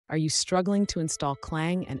Are you struggling to install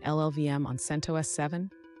Clang and LLVM on CentOS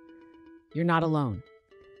 7? You're not alone.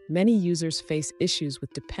 Many users face issues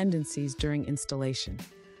with dependencies during installation.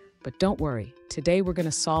 But don't worry, today we're going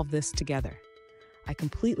to solve this together. I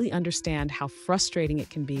completely understand how frustrating it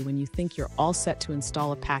can be when you think you're all set to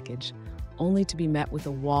install a package, only to be met with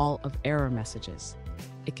a wall of error messages.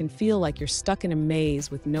 It can feel like you're stuck in a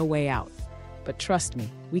maze with no way out. But trust me,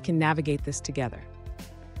 we can navigate this together.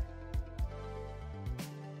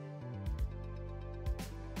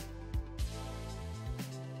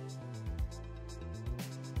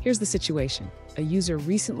 Here's the situation. A user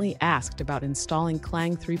recently asked about installing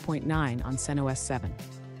Clang 3.9 on CentOS 7.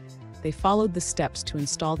 They followed the steps to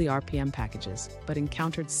install the RPM packages, but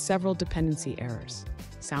encountered several dependency errors.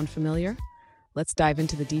 Sound familiar? Let's dive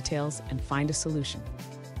into the details and find a solution.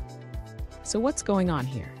 So what's going on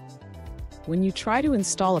here? When you try to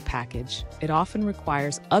install a package, it often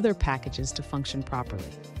requires other packages to function properly.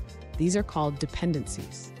 These are called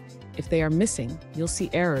dependencies. If they are missing, you'll see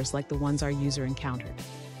errors like the ones our user encountered.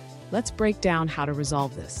 Let's break down how to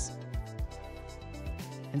resolve this.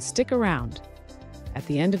 And stick around. At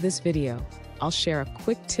the end of this video, I'll share a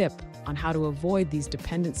quick tip on how to avoid these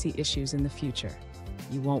dependency issues in the future.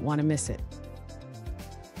 You won't want to miss it.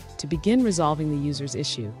 To begin resolving the user's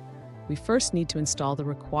issue, we first need to install the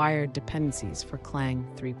required dependencies for Clang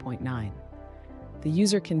 3.9. The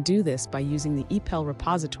user can do this by using the EPEL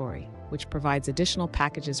repository, which provides additional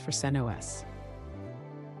packages for CentOS.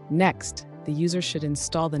 Next, the user should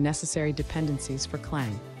install the necessary dependencies for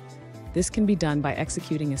Clang. This can be done by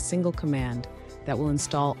executing a single command that will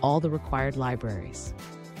install all the required libraries.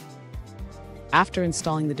 After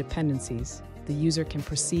installing the dependencies, the user can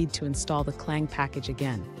proceed to install the Clang package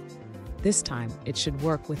again. This time, it should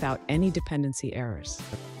work without any dependency errors.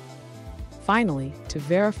 Finally, to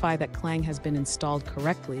verify that Clang has been installed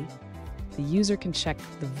correctly, the user can check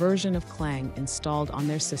the version of Clang installed on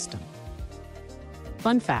their system.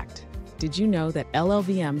 Fun fact, did you know that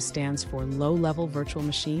LLVM stands for Low-Level Virtual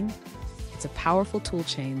Machine? It's a powerful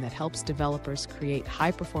toolchain that helps developers create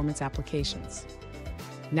high-performance applications.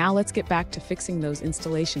 Now let's get back to fixing those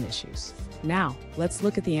installation issues. Now, let's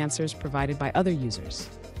look at the answers provided by other users.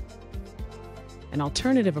 An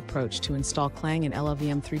alternative approach to install Clang and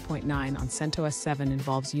LLVM 3.9 on CentOS 7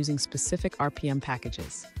 involves using specific RPM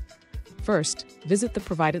packages. First, visit the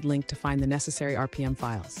provided link to find the necessary RPM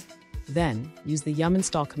files. Then, use the yum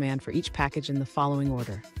install command for each package in the following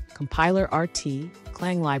order: compiler RT,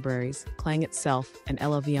 Clang libraries, Clang itself, and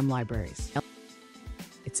LLVM libraries.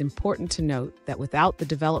 It's important to note that without the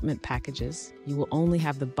development packages, you will only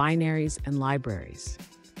have the binaries and libraries.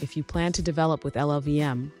 If you plan to develop with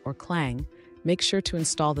LLVM or Clang, make sure to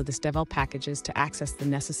install the thisdevel packages to access the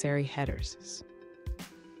necessary headers.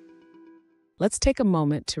 Let's take a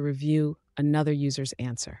moment to review another user's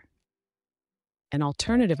answer. An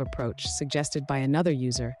alternative approach suggested by another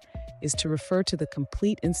user is to refer to the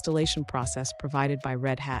complete installation process provided by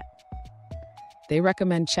Red Hat. They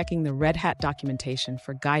recommend checking the Red Hat documentation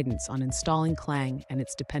for guidance on installing Clang and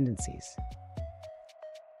its dependencies.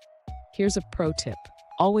 Here's a pro tip.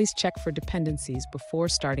 Always check for dependencies before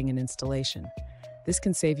starting an installation. This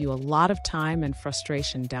can save you a lot of time and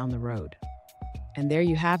frustration down the road. And there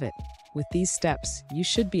you have it. With these steps, you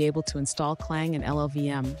should be able to install Clang and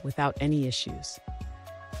LLVM without any issues.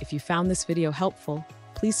 If you found this video helpful,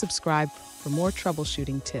 please subscribe for more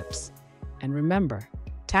troubleshooting tips. And remember,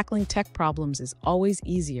 tackling tech problems is always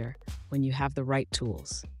easier when you have the right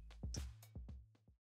tools.